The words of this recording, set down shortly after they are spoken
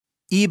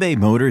eBay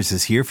Motors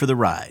is here for the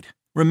ride.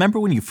 Remember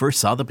when you first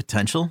saw the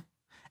potential?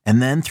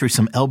 And then through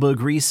some elbow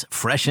grease,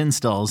 fresh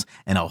installs,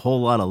 and a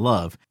whole lot of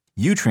love,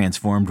 you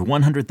transformed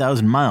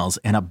 100,000 miles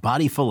and a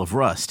body full of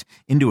rust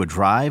into a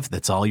drive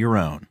that's all your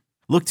own.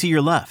 Look to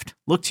your left.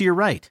 Look to your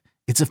right.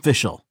 It's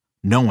official.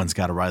 No one's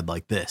got a ride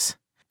like this.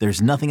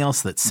 There's nothing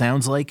else that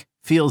sounds like,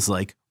 feels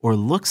like, or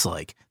looks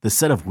like the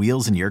set of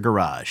wheels in your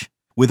garage.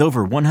 With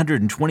over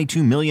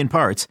 122 million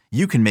parts,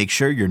 you can make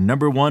sure your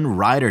number one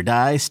ride or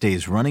die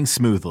stays running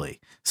smoothly.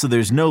 So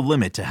there's no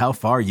limit to how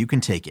far you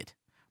can take it.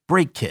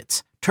 Brake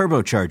kits,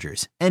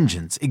 turbochargers,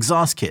 engines,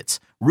 exhaust kits,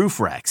 roof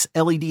racks,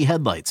 LED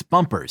headlights,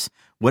 bumpers,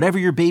 whatever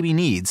your baby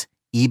needs,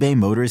 eBay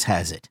Motors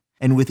has it.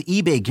 And with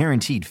eBay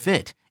Guaranteed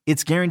Fit,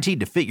 it's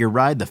guaranteed to fit your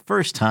ride the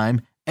first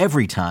time,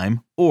 every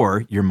time,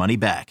 or your money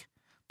back.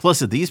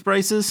 Plus at these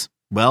prices,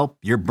 well,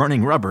 you're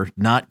burning rubber,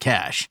 not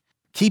cash.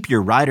 Keep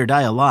your ride or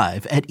die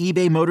alive at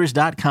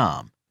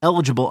ebaymotors.com.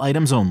 Eligible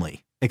items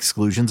only.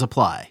 Exclusions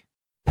apply.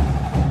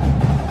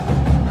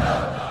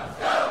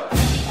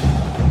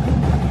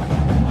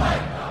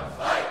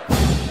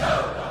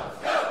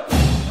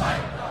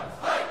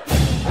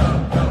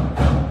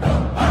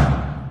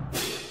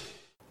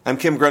 I'm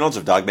Kim Reynolds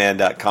of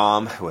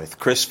Dogman.com with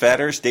Chris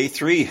Fetters. Day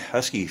 3,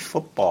 Husky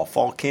Football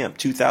Fall Camp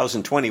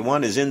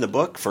 2021 is in the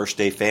book. First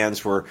day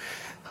fans were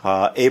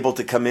able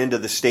to come into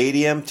the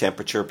stadium.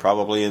 Temperature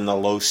probably in the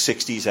low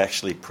 60s.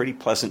 Actually, pretty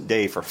pleasant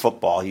day for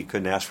football. You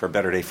couldn't ask for a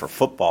better day for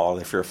football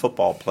if you're a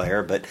football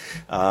player, but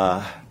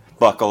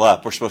buckle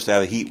up. We're supposed to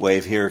have a heat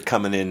wave here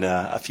coming in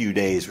a few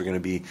days. We're going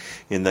to be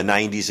in the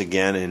 90s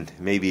again and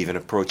maybe even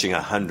approaching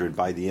 100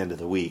 by the end of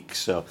the week.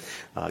 So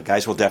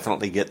guys will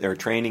definitely get their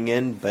training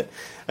in. But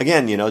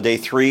again, day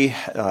 3,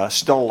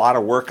 still a lot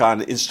of work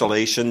on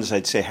installations.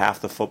 I'd say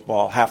half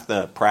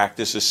the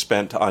practice is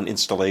spent on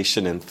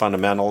installation and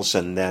fundamentals.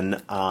 And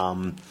then,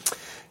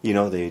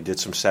 they did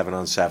some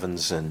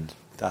 7-on-7s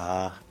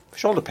and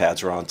shoulder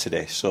pads are on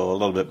today, so a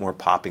little bit more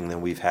popping than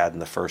we've had in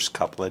the first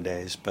couple of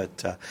days.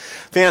 But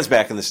fans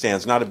back in the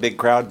stands, not a big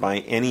crowd by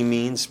any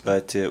means,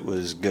 but it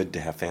was good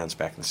to have fans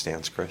back in the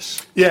stands,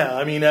 Chris. Yeah,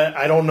 I mean,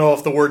 I don't know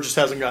if the word just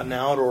hasn't gotten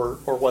out or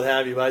what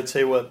have you, but I'd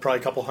say, probably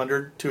a couple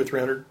hundred, 200 or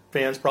 300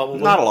 fans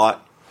probably? Not a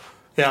lot.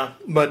 Yeah,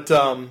 but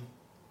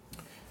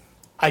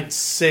I'd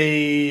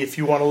say if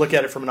you want to look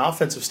at it from an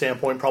offensive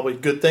standpoint, probably a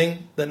good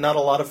thing that not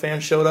a lot of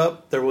fans showed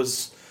up. It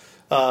was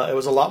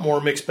a lot more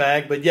mixed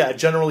bag, but yeah,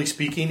 generally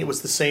speaking, it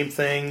was the same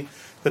thing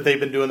that they've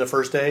been doing the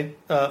first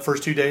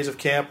 2 days of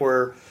camp,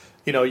 where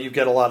you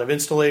get a lot of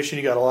installation,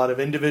 you got a lot of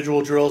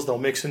individual drills. They'll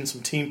mix in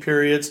some team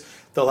periods.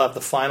 They'll have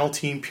the final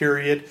team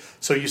period.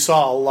 So you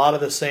saw a lot of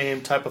the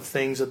same type of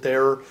things that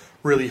they're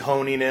really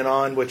honing in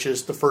on, which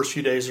is the first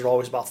few days are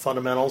always about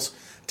fundamentals,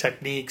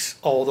 techniques,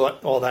 all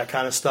that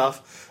kind of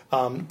stuff.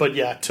 But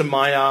yeah, to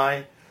my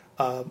eye,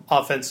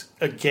 offense,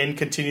 again,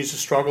 continues to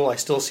struggle. I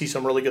still see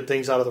some really good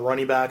things out of the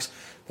running backs.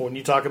 But when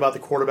you talk about the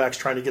quarterbacks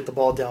trying to get the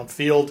ball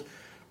downfield,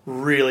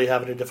 really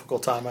having a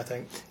difficult time, I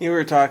think. We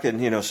were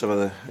talking, some of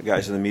the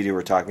guys in the media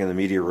were talking in the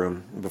media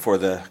room before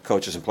the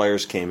coaches and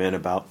players came in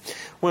about,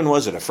 when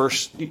was it,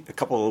 a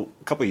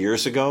couple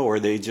years ago,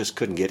 where they just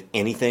couldn't get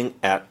anything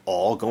at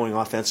all going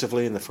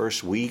offensively in the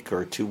first week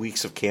or 2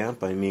 weeks of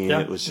camp. I mean,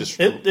 It was just...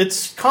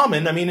 It's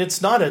common. I mean,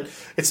 it's not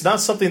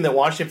something that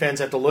Washington fans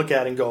have to look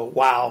at and go,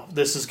 wow,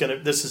 this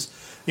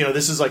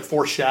is like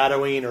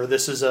foreshadowing, or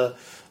this is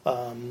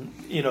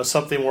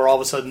something where all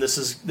of a sudden this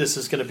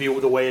is going to be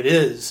the way it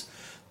is.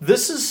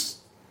 This is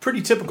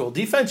pretty typical.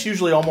 Defense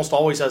usually almost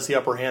always has the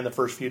upper hand the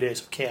first few days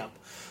of camp.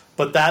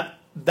 But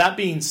that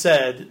being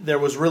said, there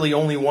was really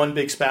only one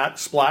big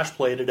splash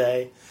play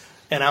today,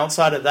 and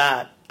outside of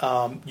that,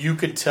 you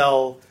could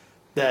tell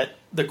that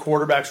the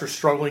quarterbacks were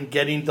struggling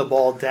getting the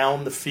ball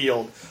down the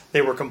field.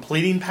 They were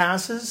completing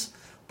passes,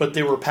 but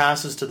they were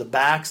passes to the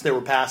backs, they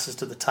were passes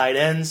to the tight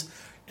ends,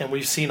 and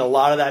we've seen a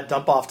lot of that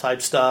dump-off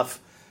type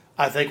stuff.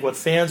 I think what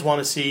fans want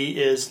to see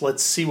is,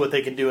 let's see what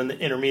they can do in the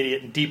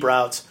intermediate and deep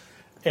routes,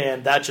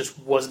 and that just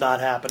was not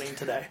happening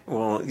today.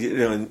 Well,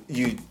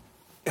 you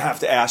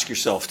have to ask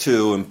yourself,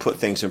 too, and put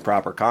things in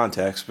proper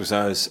context, because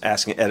I was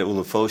asking Ed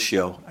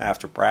Ulofoshio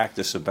after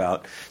practice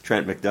about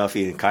Trent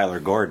McDuffie and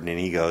Kyler Gordon, and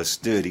he goes,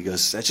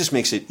 that just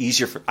makes it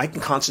easier I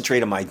can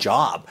concentrate on my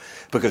job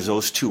because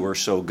those two are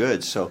so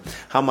good. So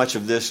how much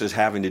of this is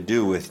having to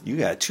do with you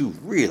got two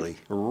really,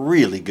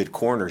 really good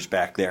corners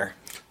back there?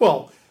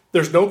 Well,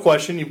 there's no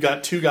question you've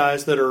got two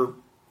guys that are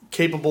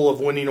capable of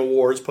winning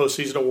awards,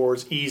 postseason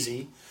awards,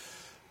 easy.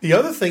 The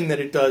other thing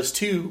that it does,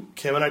 too,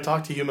 Kim, and I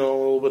talked to you a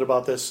little bit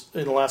about this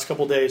in the last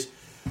couple of days,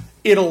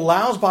 it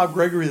allows Bob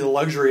Gregory the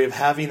luxury of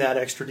having that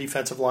extra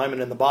defensive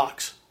lineman in the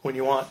box when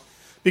you want.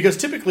 Because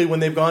typically when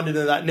they've gone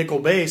into that nickel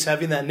base,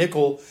 having that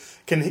nickel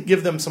can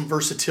give them some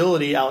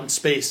versatility out in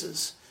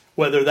spaces,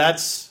 whether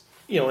that's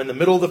in the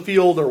middle of the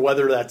field or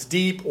whether that's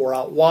deep or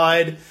out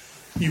wide.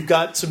 You've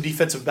got some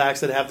defensive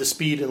backs that have the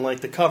speed and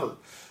length to cover.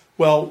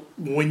 Well,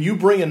 when you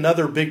bring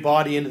another big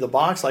body into the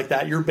box like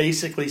that, you're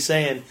basically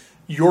saying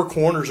your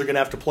corners are going to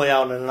have to play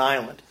out on an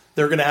island.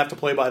 They're going to have to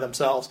play by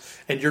themselves,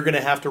 and you're going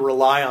to have to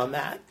rely on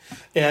that.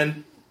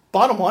 And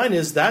bottom line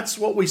is that's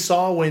what we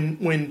saw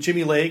when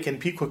Jimmy Lake and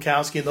Pete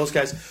Kwiatkowski and those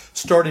guys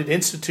started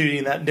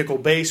instituting that nickel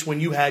base, when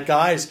you had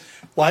guys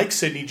like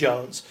Sidney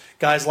Jones,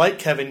 guys like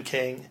Kevin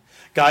King,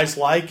 guys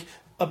like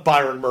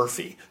Byron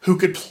Murphy, who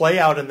could play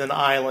out in an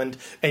island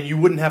and you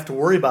wouldn't have to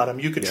worry about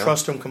him. You could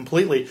trust him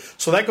completely.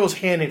 So that goes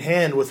hand in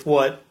hand with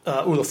what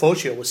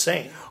Ulofoshio was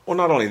saying. Well,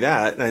 not only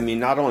that, I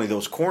mean, not only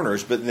those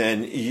corners, but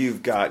then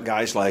you've got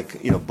guys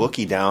like,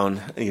 Bookie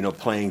down,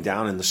 playing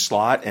down in the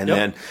slot, and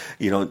then,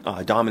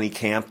 Dominique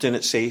Hampton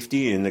at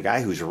safety, and the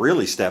guy who's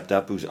really stepped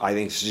up, who's I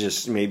think has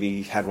just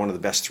maybe had one of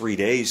the best 3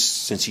 days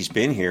since he's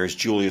been here, is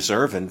Julius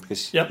Ervin,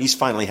 because he's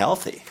finally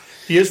healthy.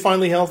 He is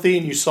finally healthy,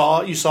 and you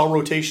saw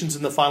rotations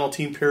in the final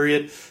team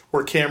period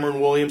where Cameron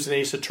Williams and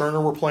Asa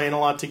Turner were playing a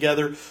lot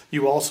together.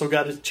 You also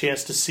got a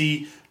chance to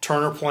see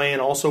Turner playing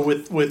also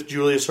with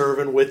Julius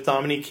Ervin, with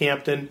Dominique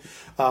Hampton.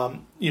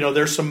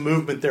 There's some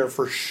movement there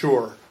for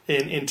sure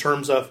in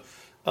terms of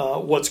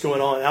what's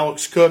going on.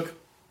 Alex Cook,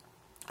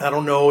 I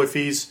don't know if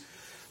he's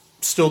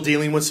still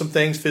dealing with some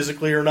things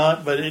physically or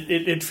not, but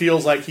it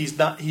feels like he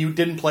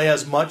didn't play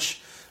as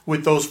much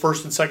with those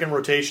first and second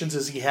rotations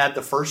as he had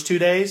the first 2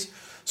 days.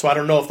 So I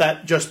don't know if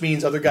that just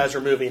means other guys are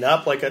moving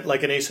up, like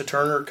an Asa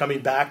Turner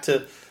coming back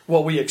to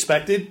what we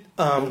expected.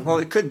 Well,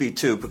 it could be,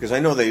 too, because I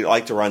know they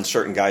like to run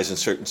certain guys in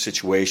certain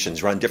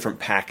situations, run different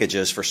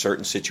packages for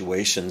certain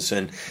situations.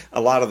 And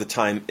a lot of the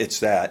time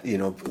it's that,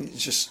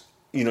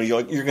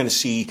 you're going to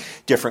see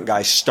different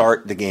guys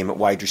start the game at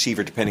wide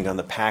receiver depending on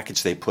the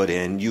package they put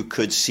in. You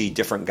could see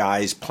different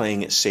guys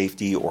playing at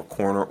safety or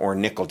corner or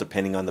nickel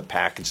depending on the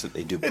package that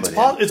they do put in.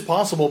 It's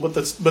possible, but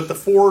the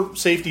four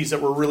safeties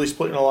that were really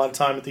splitting a lot of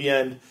time at the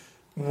end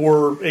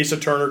were Asa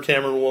Turner,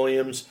 Cameron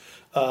Williams,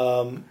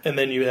 and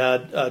then you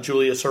had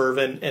Julius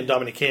Ervin and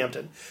Dominique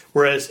Hampton.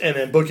 And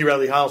then Bookie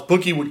Radley-Hiles.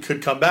 Bookie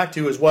could come back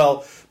to as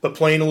well, but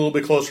playing a little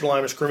bit closer to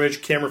line of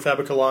scrimmage. Cameron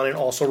Fabicolani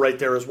also right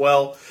there as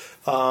well.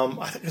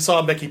 I think I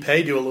saw Becky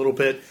Pay do a little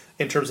bit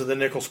in terms of the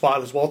nickel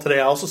spot as well today.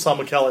 I also saw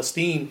Mikel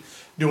Esteen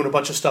doing a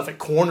bunch of stuff at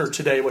corner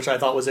today, which I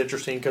thought was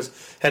interesting because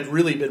had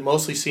really been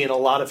mostly seeing a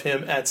lot of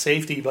him at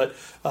safety, but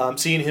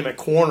seeing him at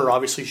corner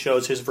obviously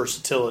shows his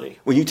versatility.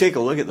 When you take a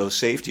look at those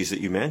safeties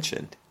that you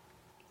mentioned,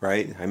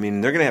 right? I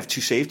mean, they're going to have two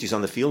safeties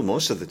on the field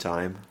most of the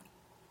time.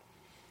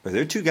 Are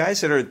there two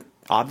guys that are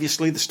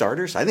obviously the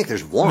starters? I think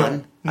there's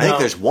one. No. I think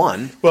there's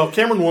one. Well,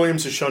 Cameron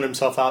Williams has shown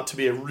himself out to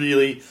be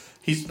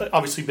he's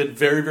obviously been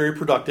very, very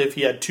productive.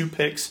 He had 2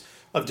 picks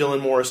of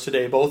Dylan Morris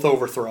today, both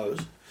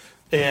overthrows.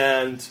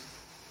 And,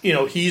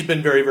 he's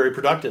been very, very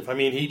productive. I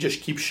mean, he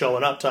just keeps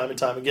showing up time and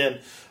time again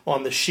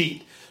on the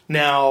sheet.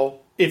 Now,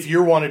 if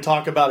you want to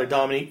talk about a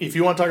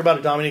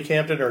Dominique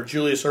Hampton or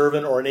Julius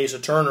Ervin or an Asa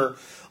Turner,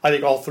 I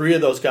think all 3 of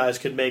those guys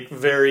could make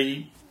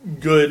very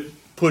good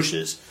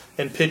pushes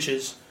and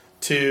pitches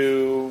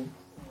to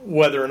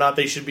whether or not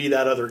they should be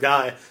that other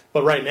guy.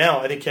 But right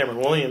now, I think Cameron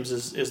Williams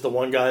is the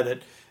one guy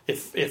that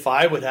if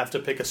I would have to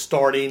pick a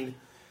starting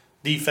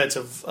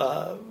defensive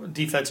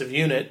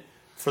unit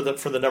for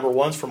the number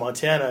ones for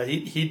Montana,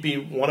 he'd be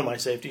one of my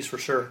safeties for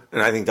sure.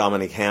 And I think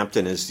Dominique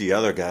Hampton is the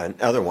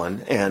other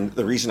one. And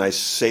the reason I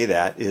say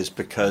that is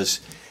because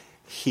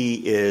he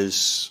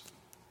is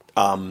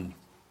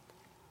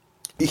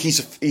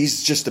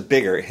he's just a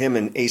bigger. Him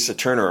and Asa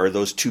Turner are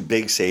those 2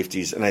 big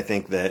safeties, and I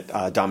think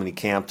that Dominique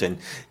Hampton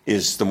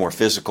is the more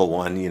physical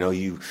one.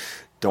 You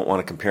don't want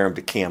to compare him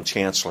to Cam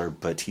Chancellor,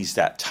 but he's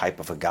that type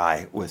of a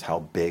guy with how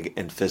big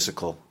and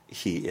physical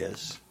he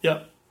is.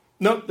 Yep.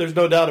 No, there's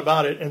no doubt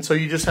about it. And so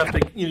you just have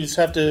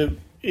to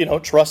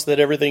trust that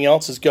everything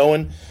else is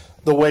going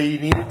the way you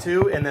need it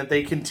to, and that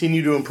they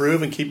continue to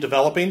improve and keep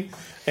developing,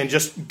 and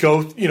just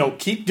go,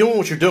 keep doing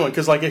what you're doing.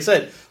 Because, like I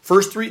said,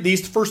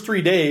 these first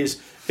 3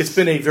 days, it's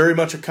been a very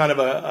much a kind of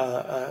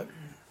a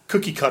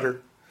cookie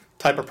cutter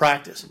type of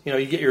practice.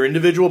 You get your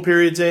individual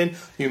periods in,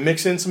 you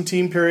mix in some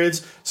team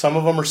periods. Some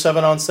of them are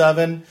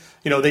 7-on-7.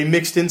 They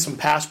mixed in some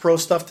pass pro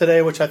stuff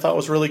today, which I thought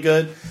was really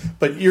good.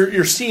 But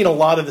you're seeing a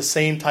lot of the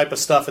same type of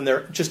stuff, and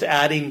they're just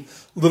adding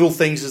little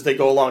things as they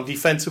go along.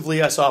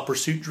 Defensively, I saw a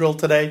pursuit drill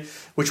today,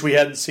 which we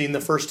hadn't seen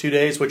the first 2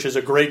 days, which is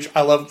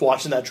I love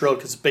watching that drill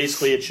because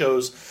basically it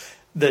shows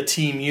the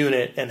team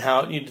unit and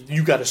how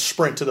you got to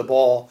sprint to the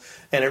ball,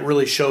 and it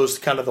really shows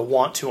kind of the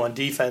want to on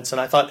defense.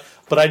 And I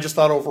just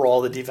thought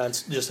overall the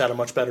defense just had a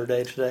much better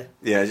day today.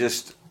 Yeah,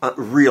 just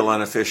real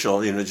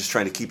unofficial, just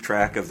trying to keep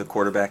track of the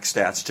quarterback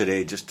stats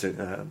today, just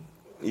to,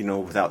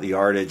 without the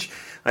yardage.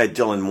 I had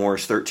Dylan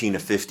Morris 13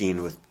 of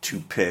 15 with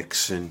 2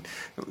 picks, and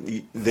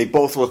they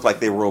both looked like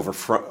they were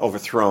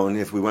overthrown.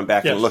 If we went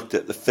back and looked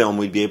at the film,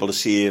 we'd be able to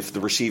see if the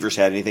receivers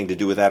had anything to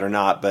do with that or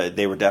not, but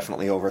they were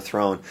definitely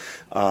overthrown.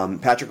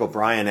 Patrick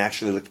O'Brien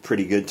actually looked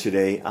pretty good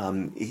today.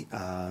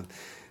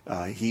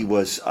 He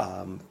was,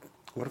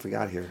 what have we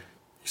got here?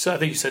 I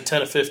think you said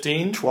 10 of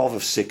 15? 12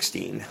 of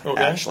 16,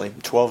 okay. Actually.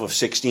 12 of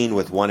 16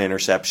 with 1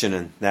 interception,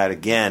 and that,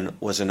 again,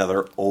 was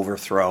another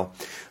overthrow.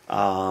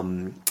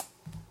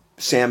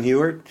 Sam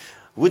Heward,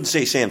 I wouldn't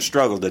say Sam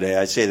struggled today.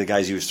 I'd say the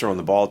guys he was throwing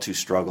the ball to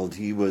struggled.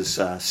 He was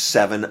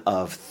 7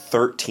 of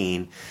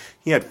 13.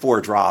 he had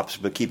 4 drops,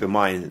 but keep in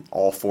mind,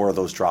 all 4 of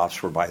those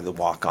drops were by the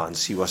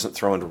walk-ons. He wasn't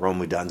throwing to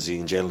Rome Dunze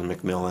and Jalen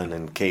McMillan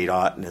and Cade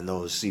Otton and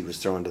those. He was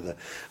throwing to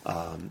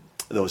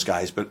those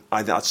guys. But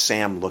I thought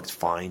Sam looked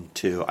fine,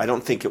 too. I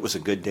don't think it was a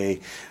good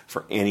day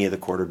for any of the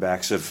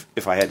quarterbacks.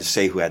 If I had to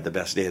say who had the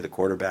best day of the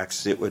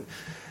quarterbacks, it would.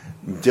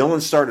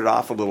 Dylan started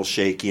off a little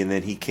shaky, and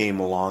then he came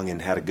along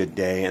and had a good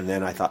day. And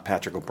then I thought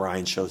Patrick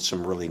O'Brien showed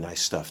some really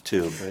nice stuff,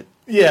 too. But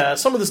yeah,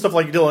 some of the stuff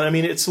like Dylan, I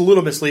mean, it's a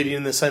little misleading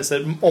in the sense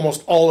that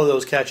almost all of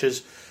those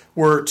catches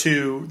were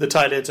to the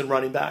tight ends and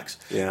running backs.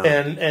 Yeah.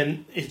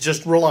 And it's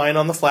just relying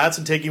on the flats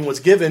and taking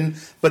what's given,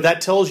 but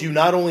that tells you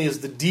not only is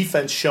the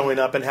defense showing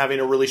up and having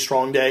a really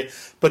strong day,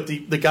 but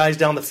the guys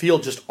down the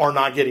field just are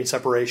not getting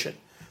separation.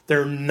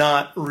 They're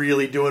not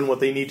really doing what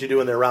they need to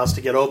do in their routes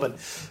to get open.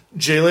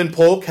 Jalen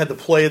Polk had the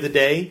play of the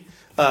day,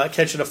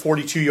 catching a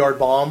 42-yard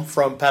bomb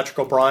from Patrick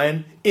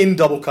O'Brien in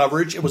double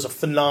coverage. It was a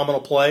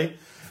phenomenal play.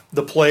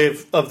 The play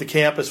of the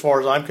camp, as far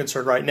as I'm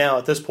concerned right now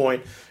at this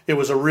point, it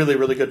was a really,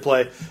 really good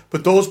play.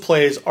 But those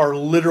plays are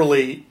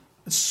literally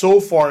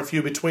so far and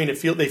few between.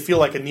 They feel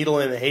like a needle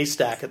in a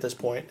haystack at this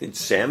point. And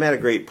Sam had a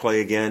great play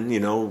again,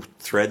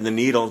 threading the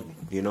needle,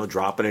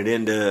 dropping it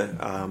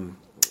into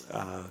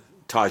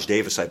Taj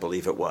Davis, I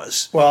believe it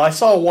was. Well, I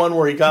saw one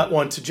where he got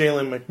one to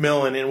Jalen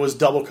McMillan, and it was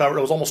double covered.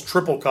 It was almost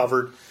triple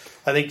covered.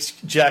 I think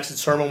Jackson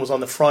Sermon was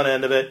on the front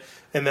end of it,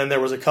 and then there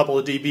was a couple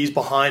of DBs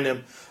behind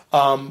him.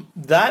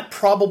 That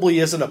probably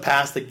isn't a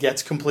pass that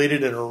gets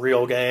completed in a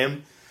real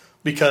game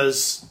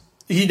because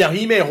he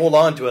may hold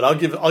on to it. I'll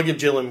give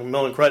Jalen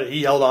McMillan credit.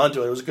 He held on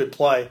to it. It was a good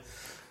play.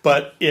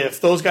 But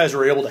if those guys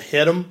were able to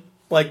hit him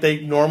like they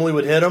normally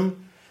would hit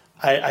him,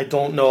 I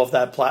don't know if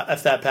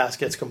that pass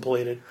gets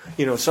completed.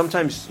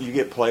 Sometimes you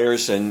get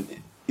players and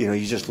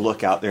you just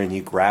look out there and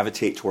you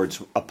gravitate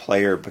towards a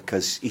player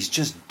because he's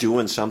just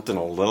doing something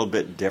a little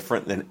bit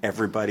different than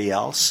everybody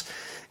else.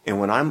 And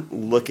when I'm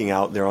looking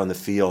out there on the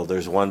field,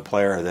 there's one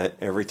player that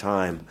every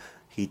time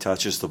he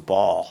touches the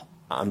ball,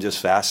 I'm just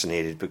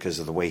fascinated because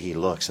of the way he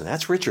looks, and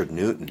that's Richard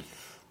Newton.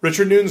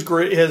 Richard Newton's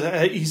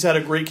great. He's had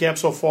a great camp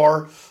so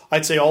far.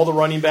 I'd say all the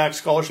running back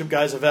scholarship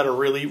guys have had a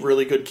really,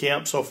 really good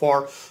camp so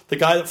far. The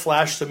guy that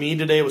flashed to me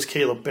today was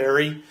Caleb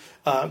Berry.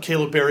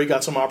 Caleb Berry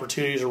got some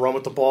opportunities to run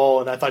with the ball,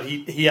 and I thought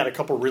he had a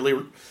couple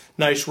really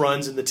nice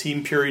runs in the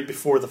team period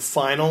before the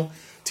final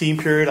team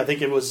period. I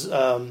think it was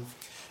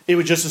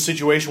just a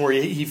situation where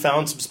he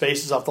found some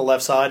spaces off the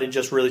left side and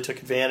just really took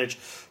advantage,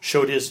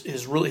 showed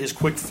his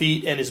quick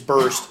feet and his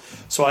burst.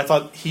 So I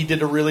thought he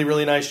did a really,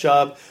 really nice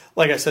job.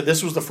 Like I said,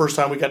 this was the first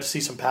time we got to see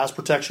some pass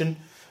protection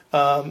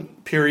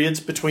periods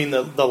between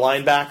the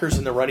linebackers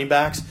and the running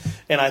backs.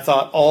 And I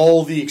thought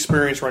all the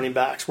experienced running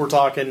backs, we're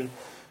talking,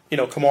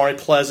 Kamari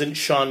Pleasant,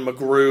 Sean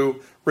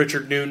McGrew,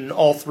 Richard Newton,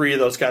 all 3 of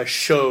those guys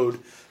showed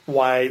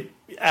why,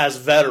 as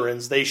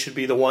veterans, they should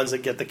be the ones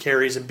that get the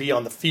carries and be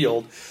on the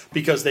field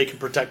because they can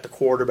protect the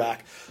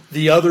quarterback.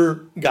 The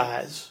other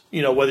guys,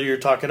 whether you're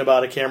talking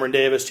about a Cameron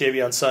Davis,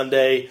 Javion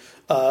Sunday,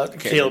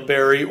 Caleb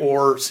Berry,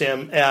 or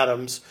Sam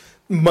Adams,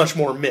 much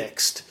more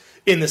mixed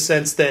in the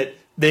sense that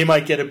they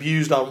might get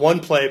abused on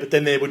one play, but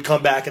then they would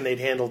come back and they'd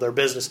handle their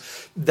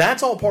business.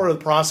 That's all part of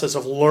the process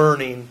of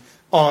learning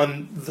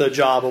on the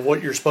job of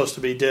what you're supposed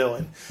to be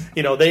doing.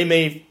 They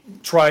may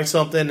try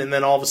something, and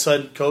then all of a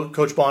sudden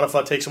Coach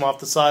Bonifant takes them off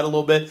the side a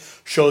little bit,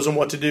 shows them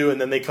what to do,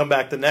 and then they come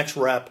back the next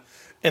rep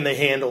and they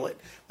handle it.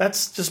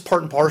 That's just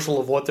part and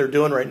parcel of what they're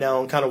doing right now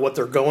and kind of what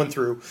they're going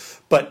through.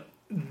 But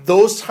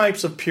those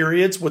types of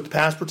periods with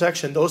pass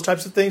protection, those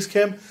types of things,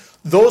 Kim,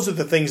 those are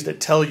the things that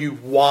tell you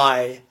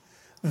why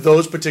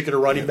those particular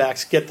running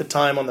backs get the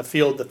time on the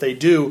field that they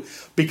do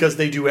because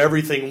they do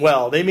everything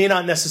well. They may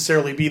not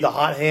necessarily be the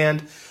hot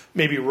hand,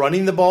 maybe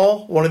running the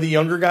ball. One of the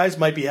younger guys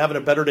might be having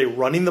a better day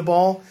running the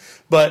ball.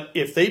 But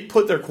if they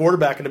put their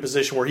quarterback in a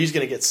position where he's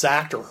going to get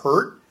sacked or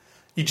hurt,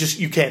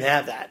 you can't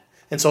have that.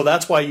 And so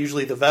that's why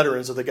usually the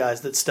veterans are the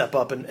guys that step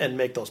up and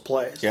make those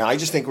plays. Yeah, I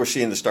just think we're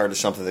seeing the start of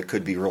something that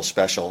could be real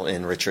special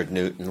in Richard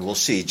Newton. We'll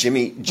see.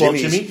 Jimmy's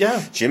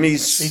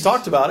he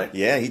talked about it.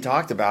 Yeah, he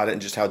talked about it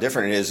and just how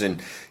different it is.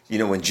 And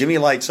when Jimmy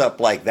lights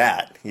up like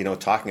that,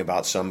 talking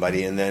about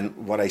somebody, and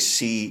then what I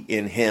see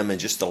in him and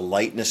just the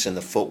lightness and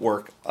the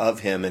footwork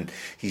of him, and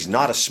he's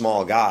not a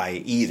small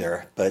guy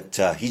either, but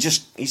he's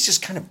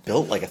just kind of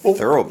built like a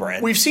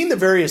thoroughbred. We've seen the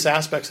various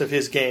aspects of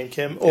his game,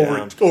 Kim,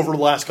 over the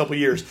last couple of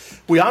years.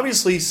 We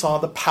obviously saw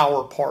the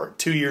power part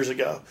 2 years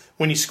ago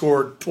when he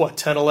scored,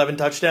 10, 11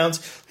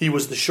 touchdowns. He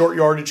was the short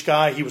yardage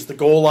guy. He was the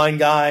goal line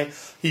guy.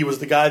 He was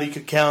the guy that you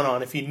could count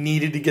on if he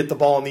needed to get the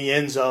ball in the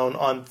end zone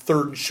on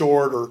 3rd and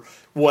short or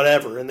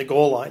whatever in the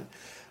goal line.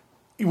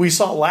 We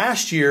saw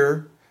last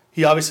year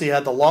he obviously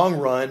had the long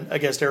run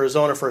against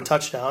Arizona for a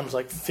touchdown. It was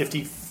like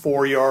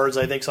 54 yards,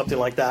 I think, something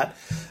like that.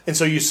 And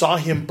so you saw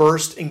him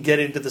burst and get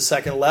into the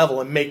second level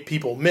and make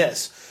people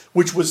miss,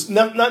 which was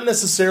not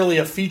necessarily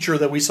a feature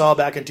that we saw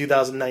back in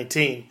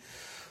 2019.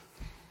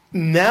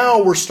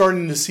 Now we're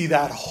starting to see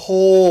that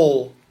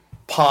whole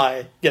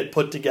pie get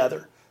put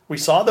together. We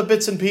saw the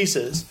bits and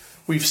pieces.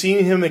 We've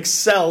seen him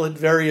excel at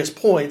various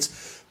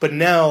points. But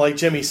now, like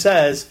Jimmy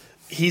says,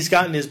 he's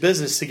gotten his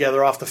business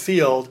together off the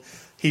field.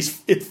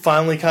 It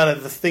finally kind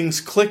of the things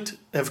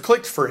have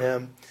clicked for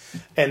him.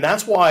 And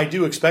that's why I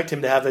do expect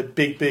him to have a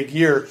big, big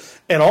year.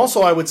 And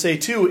also, I would say,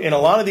 too, in a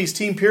lot of these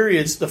team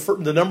periods,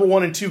 the number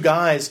 1 and 2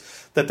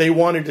 guys that they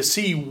wanted to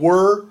see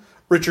were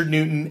Richard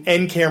Newton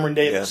and Cameron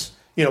Davis. Yeah.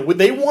 You know,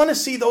 they want to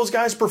see those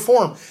guys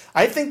perform.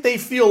 I think they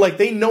feel like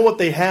they know what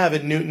they have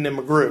in Newton and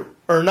McGrew.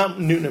 Or not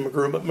Newton and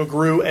McGrew, but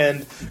McGrew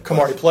and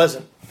Kamari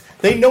Pleasant.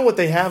 They know what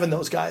they have in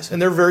those guys.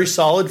 And they're very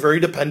solid,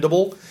 very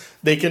dependable.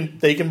 They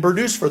can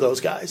produce for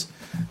those guys.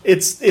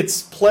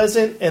 It's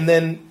Pleasant, and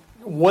then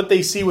what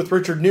they see with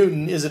Richard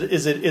Newton, is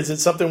it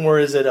something where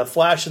is it a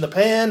flash in the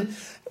pan,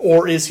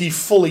 or is he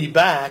fully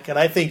back? And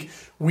I think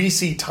we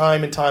see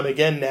time and time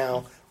again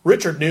now,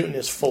 Richard Newton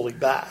is fully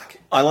back.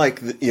 I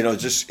like,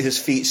 just his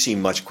feet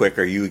seem much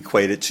quicker. You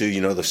equate it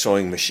to, the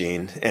sewing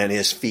machine, and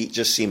his feet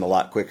just seem a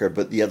lot quicker.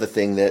 But the other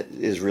thing that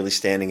is really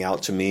standing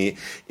out to me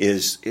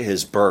is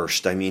his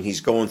burst. I mean, he's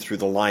going through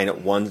the line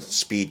at one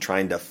speed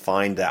trying to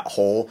find that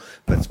hole,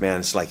 but man,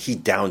 it's like he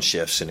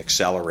downshifts and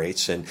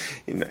accelerates, and,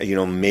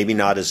 maybe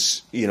not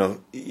as,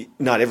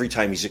 not every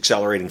time he's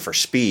accelerating for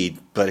speed,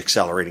 but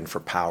accelerating for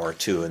power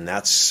too. And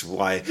that's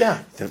why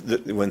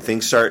when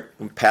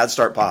pads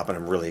start popping,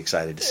 I'm really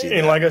excited to see that.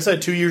 And like I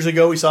said, 2 years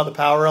ago, we saw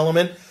the power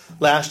element.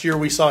 Last year,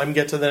 we saw him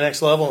get to the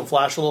next level and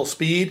flash a little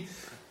speed.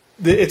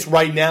 It's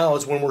right now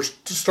is when we're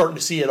starting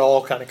to see it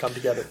all kind of come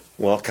together.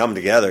 Well, come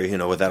together,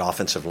 with that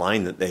offensive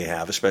line that they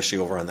have, especially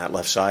over on that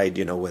left side,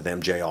 with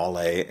MJ Ole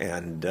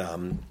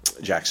and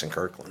Jackson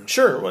Kirkland.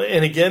 Sure.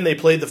 And again, they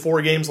played the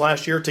 4 games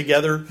last year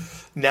together.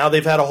 Now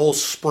they've had a whole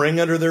spring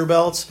under their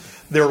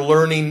belts. They're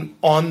learning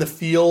on the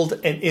field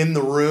and in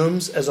the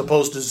rooms as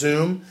opposed to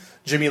Zoom.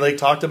 Jimmy Lake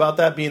talked about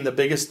that being the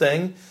biggest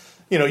thing.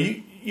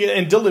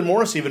 And Dylan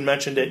Morris even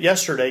mentioned it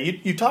yesterday.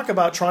 You talk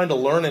about trying to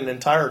learn an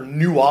entire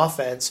new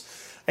offense,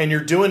 and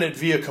you're doing it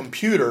via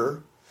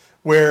computer,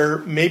 where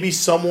maybe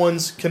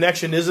someone's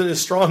connection isn't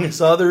as strong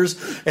as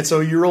others, and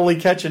so you're only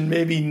catching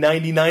maybe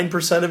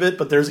 99% of it,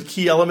 but there's a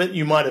key element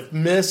you might have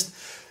missed.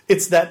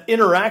 It's that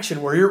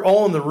interaction where you're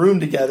all in the room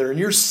together, and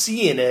you're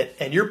seeing it,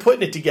 and you're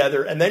putting it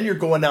together, and then you're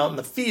going out in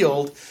the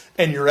field,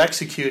 and you're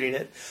executing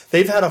it.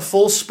 They've had a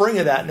full spring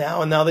of that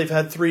now, and now they've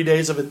had 3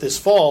 days of it this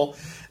fall.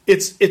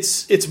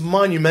 It's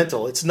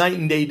monumental. It's night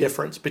and day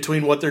difference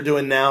between what they're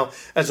doing now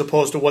as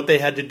opposed to what they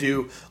had to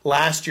do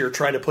last year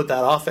trying to put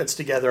that offense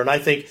together. And I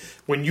think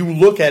when you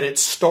look at it,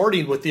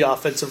 starting with the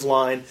offensive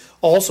line,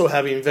 also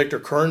having Victor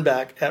Kern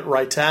back at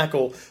right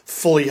tackle,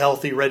 fully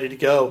healthy, ready to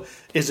go,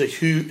 is a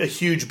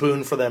huge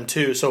boon for them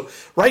too. So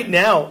right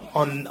now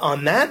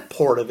on that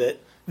part of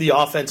it, the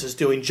offense is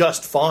doing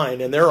just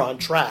fine and they're on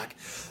track.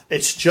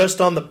 It's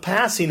just on the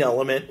passing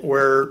element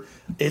where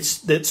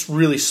it's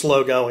really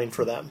slow going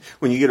for them.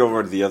 When you get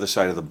over to the other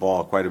side of the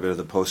ball, quite a bit of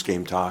the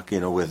post-game talk,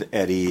 with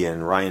Eddie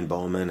and Ryan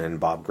Bowman and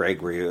Bob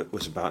Gregory, it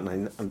was about,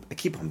 and I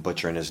keep on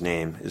butchering his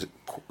name. Is it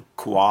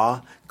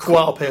Kua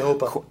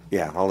Pehopa.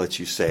 Yeah, I'll let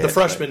you say it. The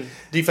freshman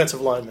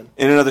defensive lineman.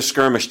 In another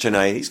skirmish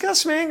tonight, he's got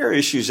some anger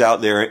issues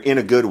out there in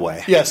a good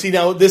way. Yeah, see,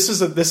 now this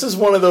is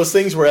one of those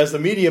things where as the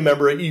media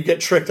member, you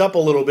get tricked up a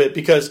little bit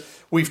because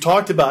we've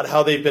talked about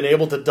how they've been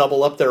able to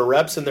double up their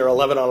reps in their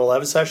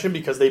 11-on-11 session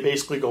because they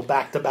basically go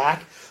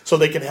back-to-back so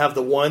they can have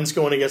the ones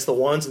going against the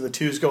ones and the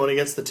twos going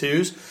against the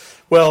twos.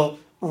 Well,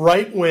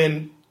 right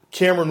when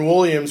Cameron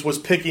Williams was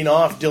picking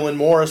off Dylan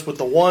Morris with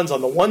the ones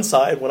on the one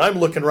side, when I'm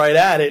looking right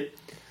at it,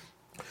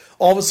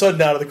 all of a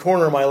sudden, out of the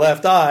corner of my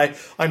left eye,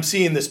 I'm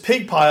seeing this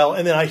pig pile,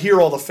 and then I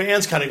hear all the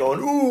fans kind of going,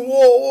 ooh,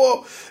 whoa,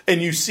 whoa.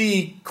 And you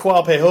see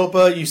Kua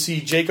Pehopa, you see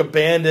Jacob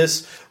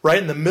Bandis right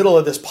in the middle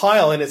of this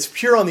pile, and it's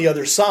pure on the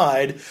other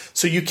side,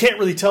 so you can't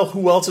really tell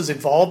who else is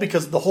involved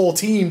because the whole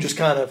team just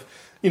kind of,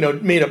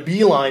 made a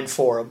beeline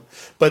for him.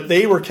 But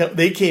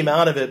they came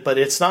out of it, but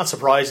it's not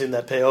surprising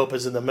that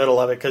Pehopa's in the middle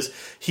of it because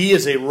he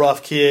is a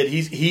rough kid.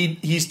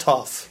 He's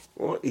tough.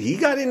 Well, he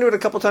got into it a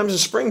couple times in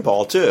spring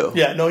ball, too.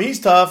 Yeah, no, he's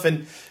tough,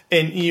 and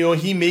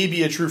he may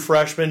be a true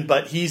freshman,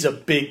 but he's a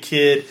big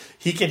kid.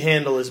 He can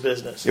handle his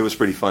business. It was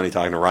pretty funny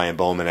talking to Ryan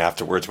Bowman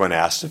afterwards when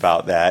asked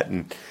about that,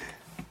 and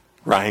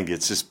Ryan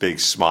gets this big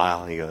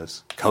smile, and he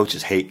goes,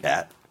 "Coaches hate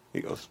that." He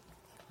goes,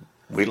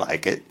 "We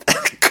like it."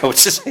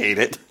 Coaches hate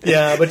it.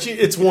 Yeah, but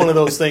it's one of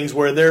those things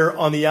where they're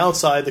on the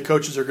outside, the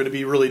coaches are going to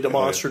be really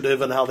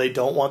demonstrative in how they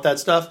don't want that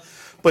stuff.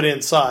 But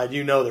inside,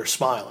 they're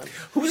smiling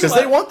because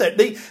they want that.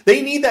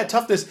 They need that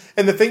toughness.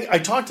 And the thing, I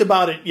talked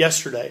about it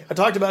yesterday. I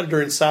talked about it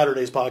during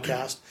Saturday's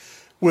podcast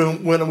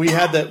when we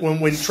had that when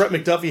Trent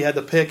McDuffie had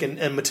the pick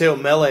and Mateo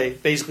Mele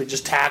basically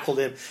just tackled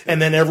him, and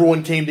then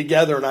everyone came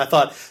together. And I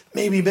thought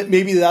maybe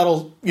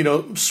that'll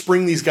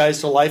spring these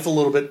guys to life a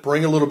little bit,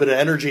 bring a little bit of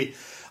energy.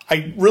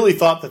 I really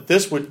thought that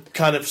this would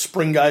kind of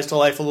spring guys to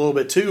life a little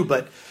bit too,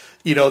 but.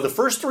 The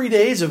first 3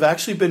 days have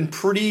actually been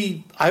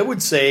pretty, I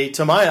would say,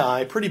 to my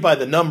eye, pretty by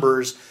the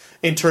numbers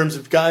in terms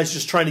of guys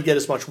just trying to get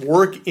as much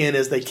work in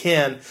as they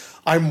can.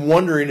 I'm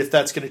wondering if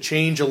that's going to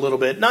change a little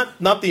bit.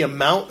 Not the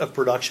amount of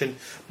production,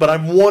 but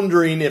I'm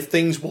wondering if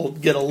things will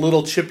get a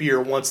little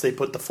chippier once they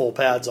put the full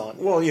pads on.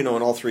 Well, and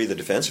all three of the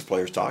defensive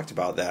players talked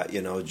about that.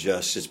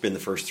 Just it's been the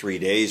first 3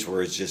 days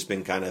where it's just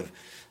been kind of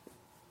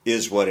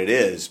is what it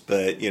is.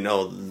 But,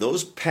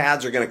 those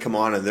pads are going to come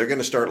on and they're going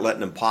to start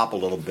letting them pop a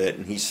little bit.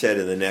 And he said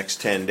in the next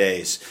 10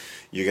 days,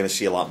 you're going to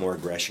see a lot more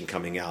aggression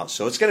coming out.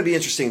 So it's going to be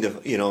interesting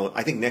to,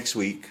 I think next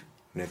week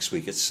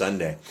it's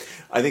Sunday.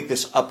 I think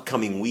this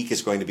upcoming week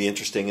is going to be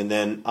interesting. And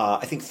then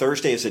I think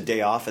Thursday is a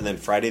day off, and then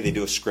Friday they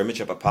do a scrimmage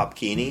up at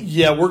Popkini.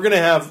 Yeah, we're going to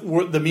have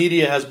the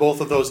media has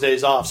both of those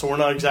days off, so we're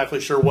not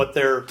exactly sure what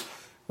their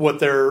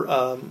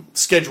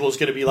schedule is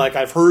going to be like.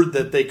 I've heard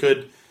that they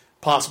could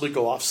possibly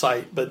go off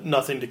site, but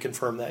nothing to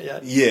confirm that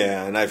yet.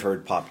 Yeah, and I've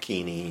heard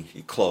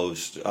Popkini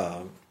closed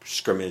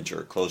scrimmage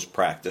or closed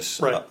practice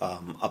right.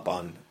 Up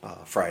on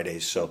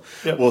Fridays. So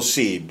yep. We'll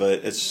see.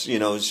 But it's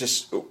it's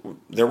just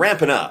they're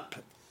ramping up.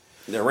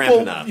 They're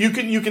ramping up. You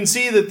can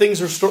see that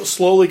things are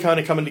slowly kind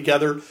of coming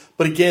together.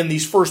 But again,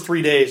 these first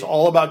 3 days,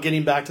 all about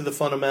getting back to the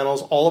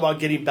fundamentals, all about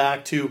getting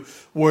back to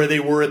where they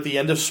were at the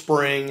end of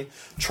spring,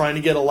 trying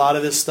to get a lot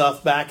of this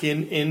stuff back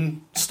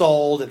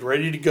installed and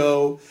ready to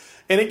go.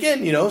 And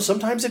again,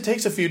 sometimes it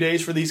takes a few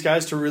days for these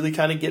guys to really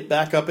kind of get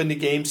back up into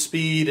game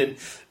speed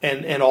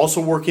and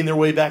also working their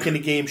way back into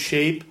game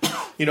shape.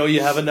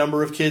 You have a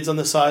number of kids on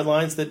the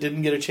sidelines that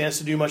didn't get a chance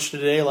to do much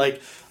today,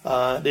 like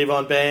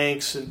Davon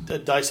Banks and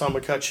Dyson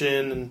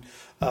McCutcheon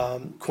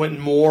and Quentin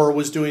Moore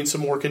was doing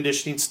some more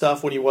conditioning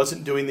stuff when he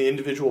wasn't doing the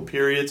individual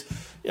periods.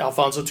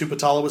 Alfonso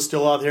Tupatala was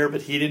still out there,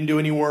 but he didn't do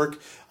any work.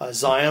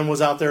 Zion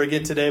was out there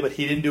again today, but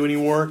he didn't do any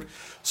work.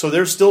 So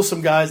there's still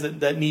some guys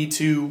that need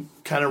to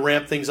kind of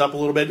ramp things up a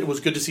little bit. It was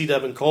good to see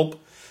Devin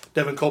Culp.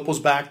 Devin Culp was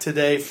back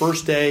today,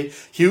 first day.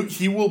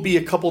 He will be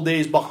a couple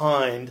days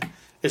behind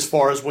as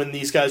far as when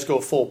these guys go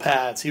full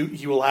pads.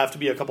 He will have to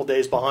be a couple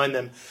days behind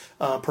them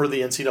per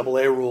the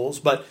NCAA rules.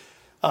 But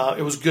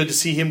it was good to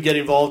see him get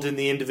involved in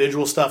the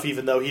individual stuff,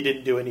 even though he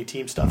didn't do any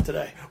team stuff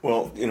today.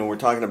 Well, we're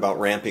talking about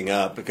ramping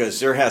up because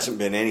there hasn't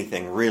been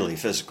anything really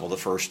physical the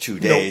first 2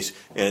 days. Nope.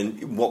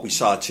 And what we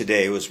saw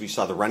today was we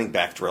saw the running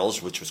back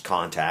drills, which was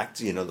contact,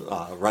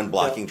 run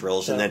blocking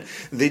drills. And then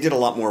they did a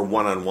lot more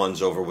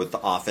one-on-ones over with the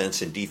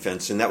offense and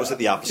defense. And that was at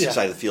the opposite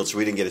side of the field, so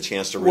we didn't get a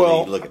chance to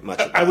really look at much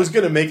of that. I was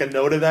going to make a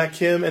note of that,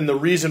 Kim. And the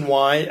reason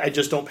why I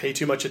just don't pay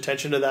too much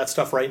attention to that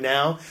stuff right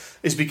now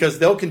is because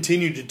they'll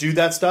continue to do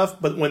that stuff,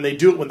 but when they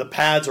do it when the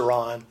pads are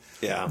on,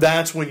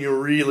 that's when you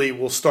really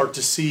will start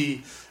to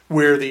see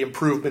where the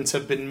improvements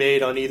have been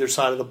made on either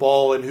side of the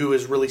ball and who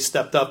has really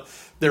stepped up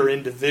their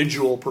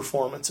individual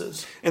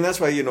performances. And that's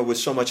why, with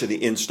so much of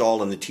the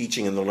install and the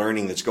teaching and the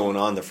learning that's going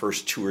on the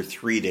first 2 or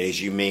 3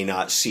 days, you may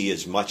not see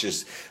as much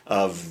as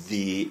of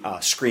the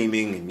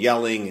screaming and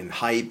yelling and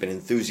hype and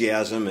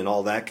enthusiasm and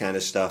all that kind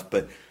of stuff.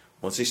 But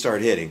once they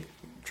start hitting,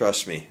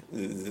 trust me,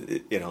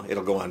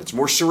 it'll go on. It's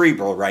more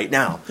cerebral right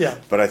now,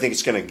 but I think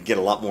it's going to get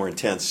a lot more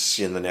intense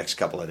in the next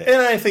couple of days.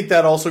 And I think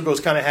that also goes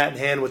kind of hat in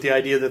hand with the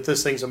idea that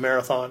this thing's a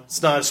marathon.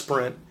 It's not a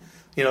sprint.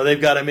 They've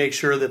got to make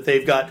sure that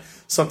they've got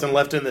something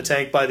left in the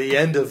tank by the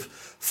end of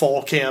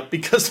fall camp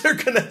because they're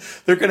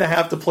gonna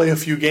have to play a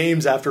few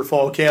games after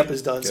fall camp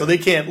is done. So they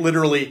can't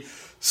literally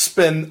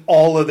spend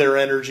all of their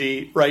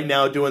energy right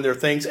now doing their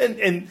things,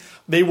 and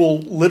they will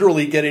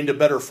literally get into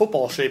better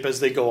football shape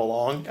as they go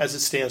along, as it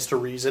stands to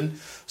reason.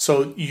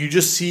 So you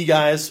just see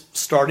guys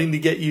starting to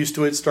get used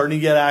to it, starting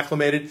to get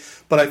acclimated.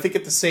 But I think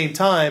at the same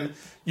time,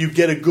 you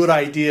get a good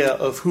idea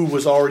of who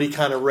was already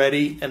kind of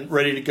ready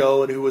to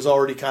go and who was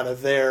already kind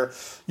of there.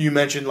 You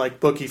mentioned like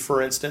Bookie,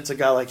 for instance, a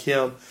guy like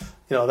him.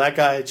 That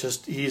guy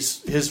just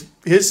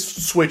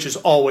his switch is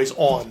always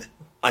on.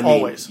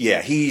 Always.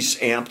 Yeah, he's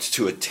amped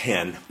to a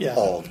 10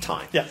 all the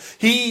time. Yeah.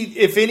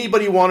 If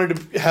anybody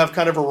wanted to have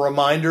kind of a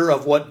reminder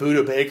of what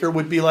Budda Baker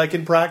would be like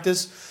in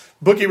practice,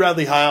 Bookie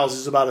Radley-Hiles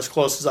is about as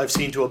close as I've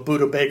seen to a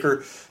Budda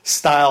Baker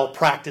style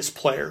practice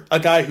player. A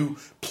guy who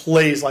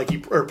plays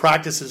or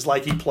practices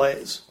like he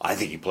plays. I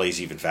think he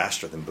plays even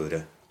faster than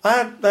Budda.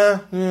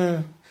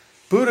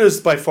 Budda is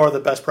by far the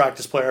best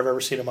practice player I've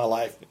ever seen in my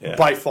life. Yeah.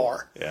 By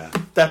far. Yeah.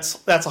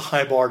 That's a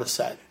high bar to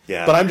set.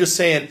 Yeah. But I'm just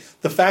saying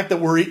the fact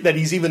that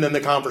he's even in the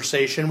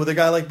conversation with a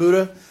guy like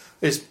Budda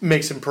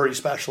makes him pretty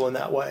special in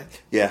that way.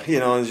 Yeah,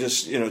 and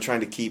just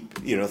trying to keep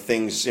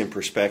things in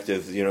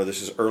perspective.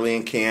 This is early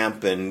in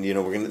camp, and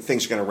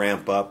things are going to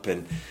ramp up.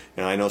 And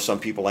I know some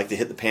people like to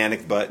hit the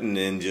panic button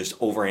and just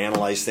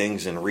overanalyze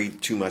things and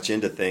read too much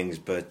into things.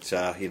 But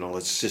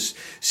let's just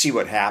see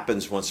what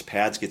happens once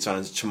Pads gets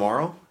on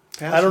tomorrow.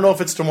 Pads? I don't know if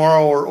it's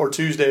tomorrow or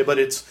Tuesday, but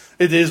it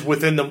is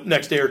within the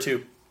next day or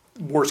two.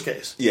 Worst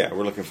case. Yeah,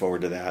 we're looking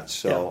forward to that.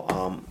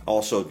 So,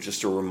 also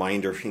just a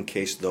reminder in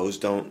case those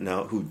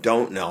who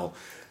don't know,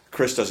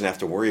 Chris doesn't have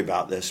to worry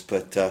about this,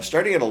 but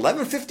starting at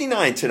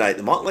 11:59 tonight,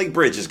 the Montlake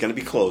Bridge is going to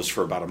be closed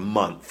for about a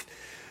month.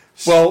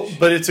 Well,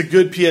 but it's a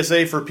good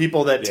PSA for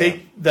people that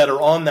that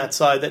are on that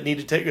side that need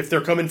to take, if they're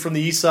coming from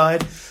the east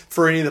side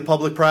for any of the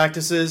public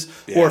practices,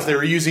 or if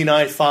they're using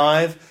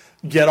I-5,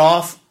 get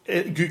off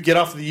get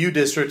off the U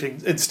district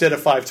instead of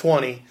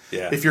 520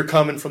 if you're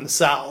coming from the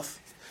south.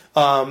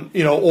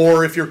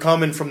 Or if you're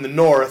coming from the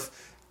north,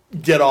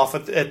 get off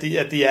at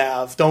the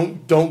Ave.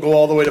 Don't go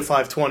all the way to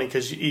 520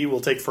 because it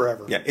will take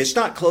forever. Yeah, it's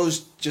not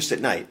closed just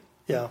at night.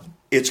 Yeah,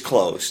 it's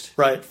closed.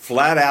 Right,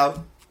 flat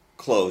out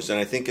closed, and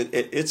I think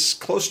it's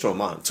close to a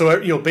month.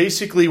 So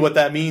basically, what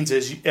that means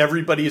is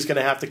everybody is going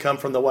to have to come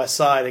from the west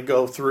side and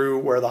go through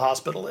where the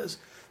hospital is.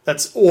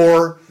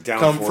 Or down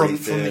come from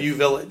the U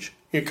Village.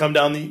 You come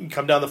down the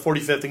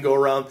 45th and go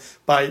around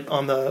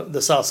on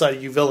the south side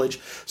of U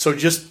Village. So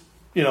just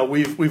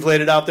we've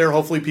laid it out there.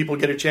 Hopefully, people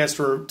get a chance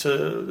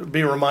to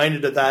be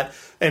reminded of that.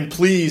 And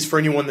please, for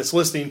anyone that's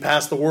listening,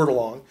 pass the word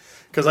along,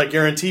 because I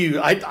guarantee you,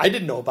 I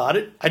didn't know about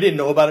it. I didn't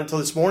know about it until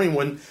this morning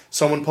when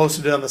someone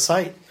posted it on the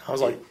site. I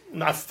was like,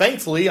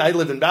 thankfully, I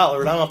live in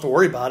Ballard. I don't have to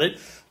worry about it.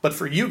 But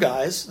for you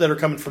guys that are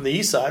coming from the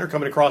east side or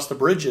coming across the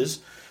bridges,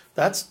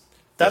 that's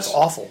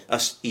awful.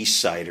 Us East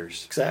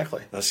Siders.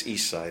 Exactly. Us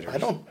East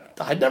Siders.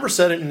 I'd never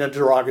said it in a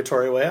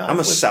derogatory way. I'm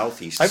a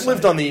Southeast I've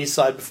lived on the east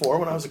side before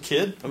when I was a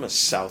kid. I'm a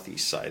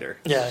Southeast Sider.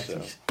 Yeah,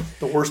 so.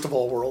 The worst of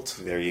all worlds.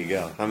 There you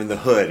go. I'm in the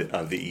hood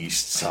of the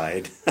east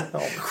side.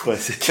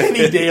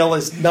 Kenny Dale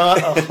is not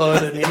a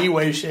hood in any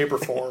way, shape, or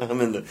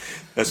form.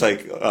 That's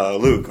like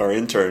Luke, our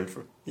intern,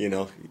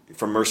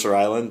 from Mercer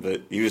Island,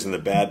 but he was in the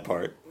bad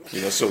part.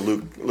 So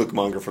Luke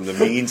Monger from the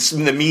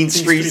mean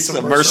streets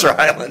of Mercer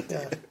Island.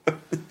 Yeah.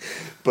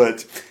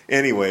 But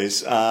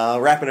anyways,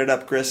 wrapping it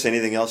up, Chris.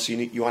 Anything else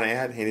you want to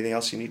add? Anything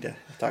else you need to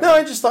talk about? No,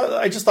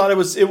 I just thought it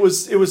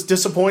was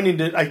disappointing.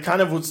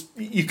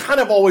 You kind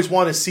of always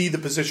want to see the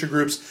position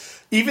groups,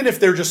 even if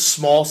they're just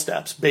small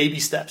steps, baby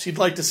steps. You'd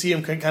like to see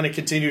them kind of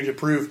continue to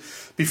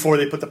improve before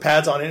they put the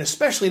pads on, and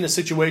especially in a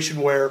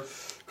situation where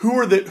who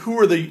are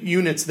the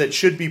units that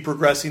should be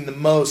progressing the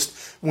most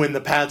when the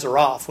pads are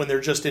off, when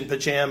they're just in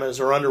pajamas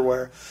or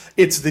underwear?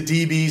 It's the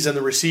DBs and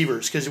the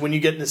receivers, because when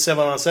you get into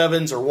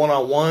 7-on-7s or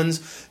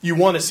 1-on-1s, you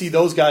want to see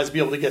those guys be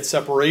able to get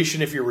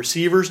separation if you're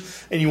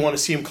receivers, and you want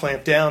to see them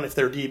clamp down if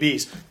they're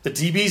DBs. The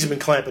DBs have been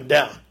clamping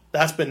down.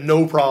 That's been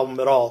no problem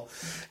at all.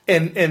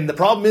 And the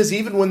problem is,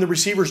 even when the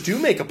receivers do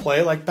make a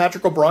play, like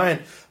Patrick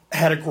O'Brien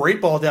had a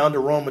great ball down to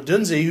Rome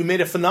Odunze, who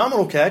made a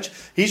phenomenal catch.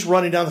 He's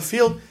running down the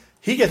field.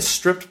 He gets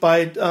stripped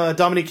by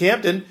Dominique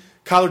Hampton.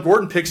 Kyler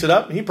Gordon picks it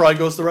up, and he probably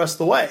goes the rest of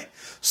the way.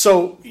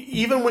 So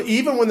even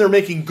when they're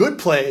making good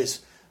plays,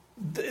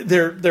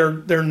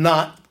 they're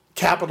not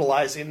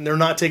capitalizing. They're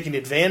not taking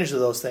advantage of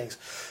those things.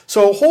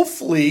 So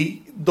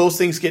hopefully those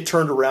things get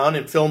turned around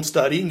in film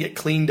study and get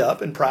cleaned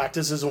up in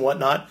practices and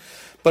whatnot.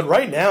 But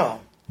right now,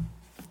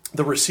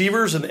 the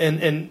receivers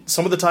and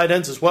some of the tight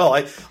ends as well,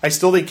 I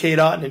still think Cade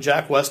Otton and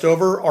Jack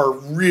Westover are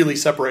really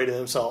separating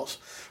themselves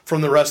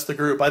from the rest of the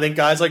group. I think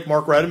guys like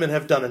Mark Redmond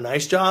have done a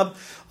nice job.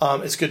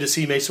 It's good to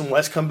see Mason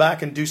West come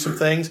back and do some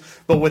things.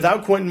 But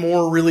without Quentin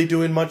Moore really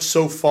doing much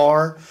so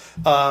far,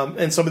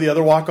 and some of the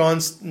other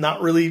walk-ons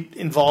not really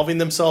involving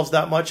themselves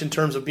that much in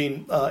terms of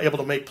being able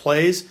to make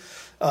plays,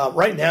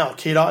 right now,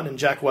 Cade Otton and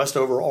Jack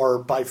Westover are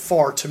by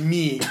far, to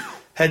me,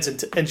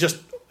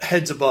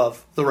 heads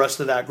above the rest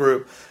of that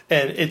group.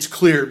 And it's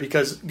clear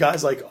because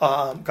guys like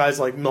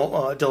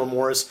Dylan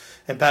Morris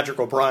and Patrick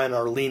O'Brien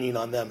are leaning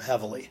on them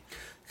heavily.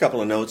 Couple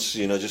of notes,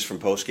 just from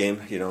post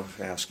game,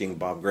 asking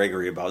Bob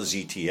Gregory about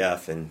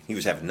ZTF, and he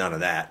was having none of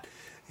that.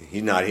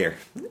 He's not here.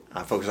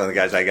 I focus on the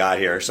guys I got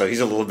here, so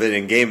he's a little bit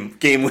in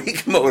game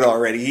week mode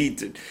already. He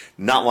did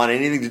not want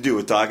anything to do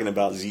with talking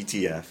about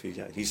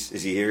ZTF.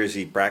 Is he here? Is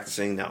he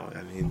practicing? No.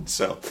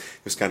 So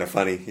it was kind of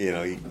funny.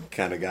 He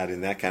kind of got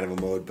in that kind of a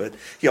mode. But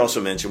he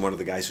also mentioned one of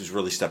the guys who's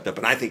really stepped up,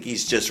 and I think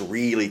he's just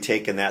really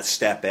taken that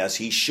step as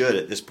he should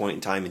at this point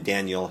in time. In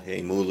Daniel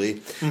Heimuli,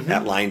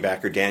 at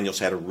linebacker, Daniel's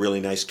had a really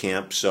nice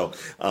camp, so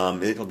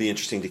it'll be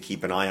interesting to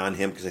keep an eye on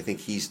him because I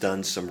think he's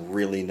done some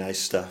really nice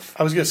stuff.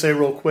 I was going to say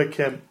real quick,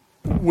 Kim,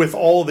 with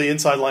all the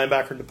inside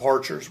linebacker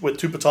departures, with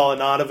Tupatala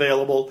not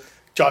available,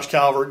 Josh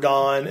Calvert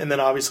gone, and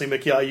then obviously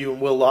Mickey Ayu and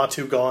Will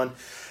Latu gone,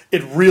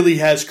 it really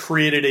has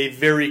created a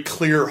very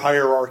clear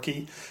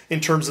hierarchy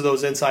in terms of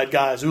those inside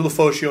guys.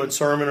 Ulofoshio and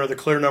Sermon are the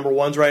clear number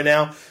ones right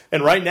now.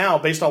 And right now,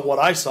 based on what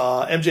I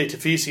saw, MJ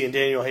Tafisi and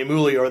Daniel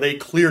Heimuli are they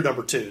clear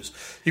number twos.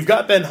 You've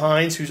got Ben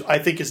Hines, who I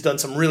think has done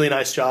a really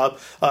nice job.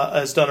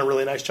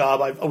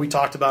 We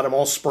talked about him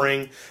all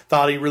spring,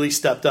 thought he really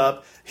stepped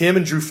up. Him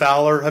and Drew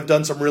Fowler have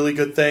done some really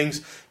good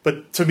things.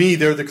 But to me,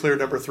 they're the clear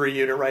number 3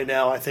 unit right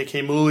now. I think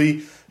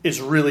Heimuli is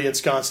really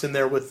ensconced in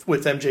there with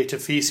MJ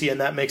Tafisi,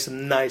 and that makes a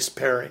nice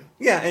pairing.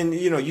 Yeah, and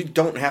you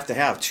don't have to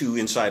have 2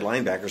 inside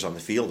linebackers on the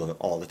field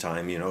all the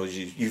time.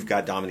 You've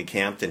got Dominique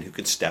Hampton who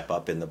can step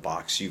up in the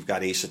box. You've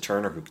got Asa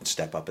Turner who can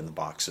step up in the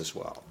box as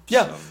well.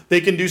 Yeah,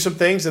 they can do some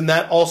things, and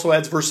that also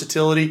adds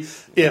versatility.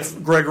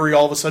 If Gregory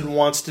all of a sudden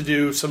wants to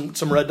do some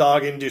red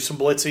dogging, do some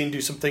blitzing,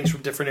 do some things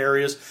from different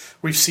areas,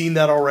 we've seen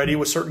that already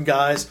with certain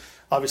guys.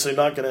 Obviously, I'm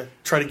not going to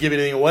try to give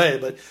anything away,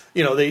 but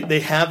they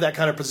have that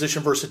kind of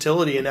position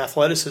versatility and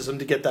athleticism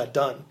to get that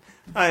done.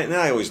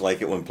 I always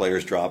like it when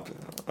players drop,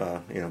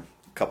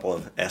 couple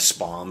of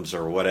S-bombs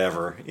or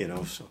whatever,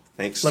 so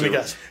thanks. Let me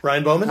guess.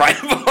 Ryan Bowman?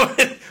 Ryan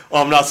Bowman.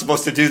 Well, I'm not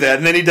supposed to do that.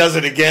 And then he does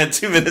it again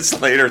 2 minutes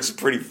later. It's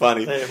pretty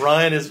funny. Hey,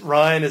 Ryan is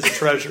a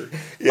treasure.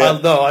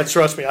 Yeah.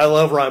 Trust me. I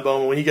love Ryan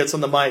Bowman. When he gets on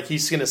the mic,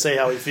 he's going to say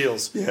how he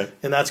feels. Yeah.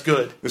 And that's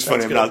good. It's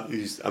funny.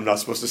 I'm not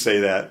supposed to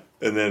say that.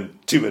 And then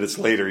 2 minutes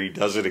later, he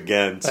does it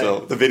again. So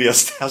the video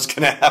staff's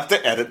going to have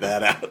to edit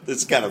that out.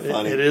 It's kind of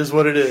funny. It is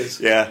what it is.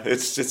 Yeah.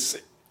 It's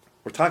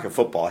we're talking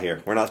football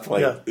here. We're not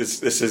playing. Yeah.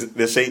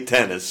 This ain't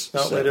tennis.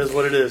 No, it is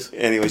what it is.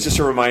 Anyways, just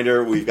a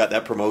reminder, we've got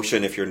that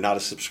promotion. If you're not a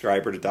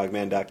subscriber to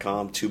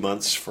Dogman.com, 2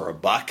 months for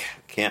 $1.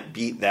 Can't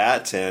beat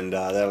that, and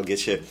that'll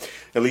get you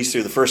at least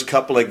through the first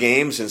couple of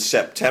games in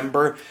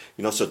September.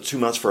 So 2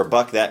 months for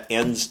 $1. That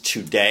ends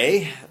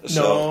today.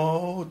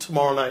 No,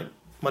 tomorrow night,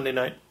 Monday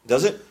night.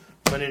 Does it?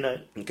 Monday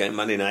night. Okay,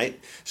 Monday night.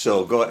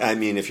 So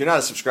if you're not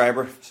a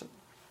subscriber,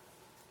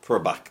 for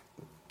 $1.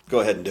 Go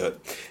ahead and do it.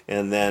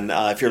 And then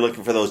if you're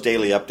looking for those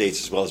daily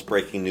updates as well as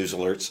breaking news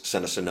alerts,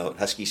 send us a note,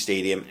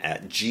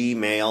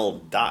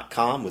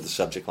 huskystadium@gmail.com with the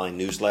subject line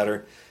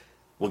newsletter.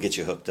 We'll get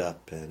you hooked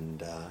up.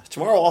 And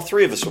tomorrow all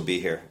three of us will be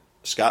here.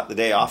 Scott, the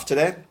day off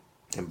today.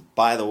 And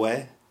by the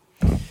way,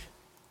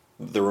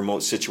 the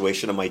remote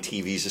situation on my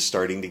TVs is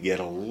starting to get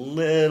a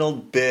little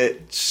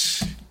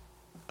bit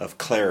of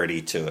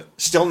clarity to it.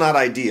 Still not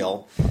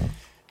ideal.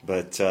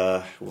 But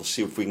we'll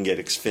see if we can get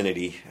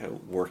Xfinity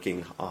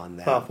working on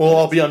that. We'll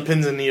all be on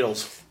pins and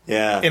needles.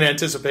 Yeah. In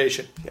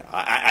anticipation. Yeah.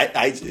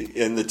 I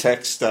in the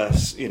text,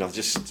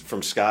 just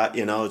from Scott,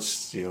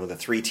 it's the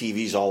 3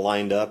 TVs all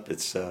lined up.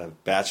 It's a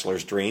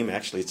bachelor's dream.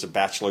 Actually, it's a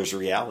bachelor's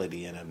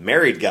reality and a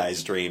married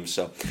guy's dream.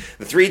 So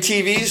the 3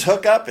 TVs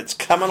hook up. It's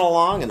coming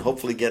along, and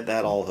hopefully get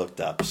that all hooked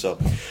up. So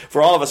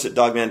for all of us at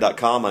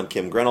Dogman.com, I'm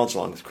Kim Grinolds,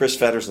 along with Chris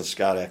Fetters and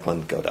Scott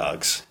Eklund. Go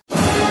Dogs.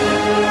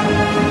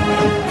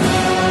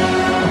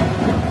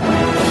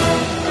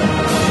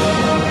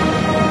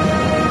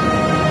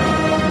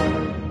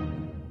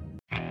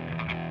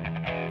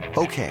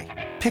 Okay,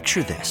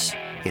 picture this.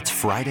 It's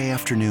Friday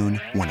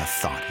afternoon when a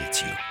thought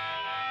hits you.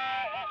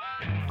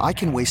 I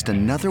can waste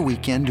another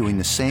weekend doing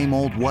the same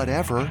old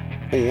whatever,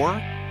 or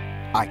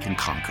I can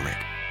conquer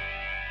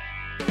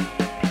it.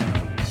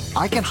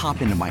 I can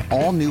hop into my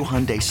all-new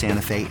Hyundai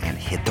Santa Fe and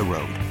hit the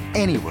road.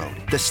 Any road.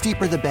 The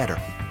steeper, the better.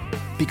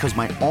 Because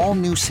my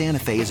all-new Santa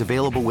Fe is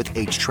available with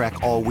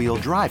H-Track all-wheel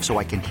drive, so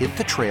I can hit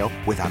the trail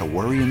without a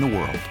worry in the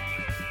world.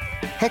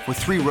 Heck, with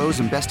 3 rows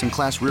and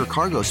best-in-class rear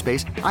cargo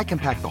space, I can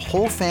pack the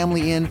whole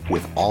family in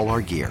with all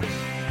our gear.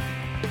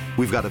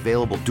 We've got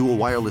available dual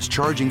wireless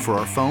charging for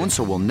our phones,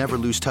 so we'll never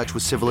lose touch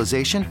with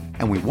civilization,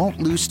 and we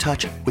won't lose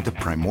touch with the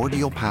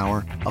primordial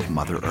power of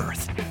Mother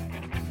Earth.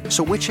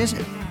 So which is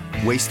it?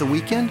 Waste the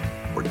weekend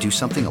or do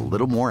something a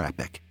little more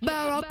epic?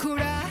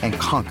 And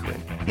conquer it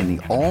in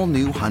the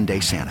all-new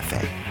Hyundai Santa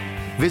Fe.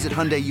 Visit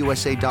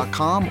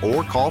HyundaiUSA.com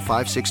or call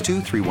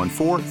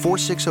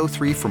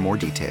 562-314-4603 for more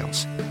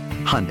details.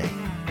 Hyundai.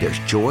 There's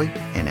joy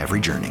in every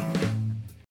journey.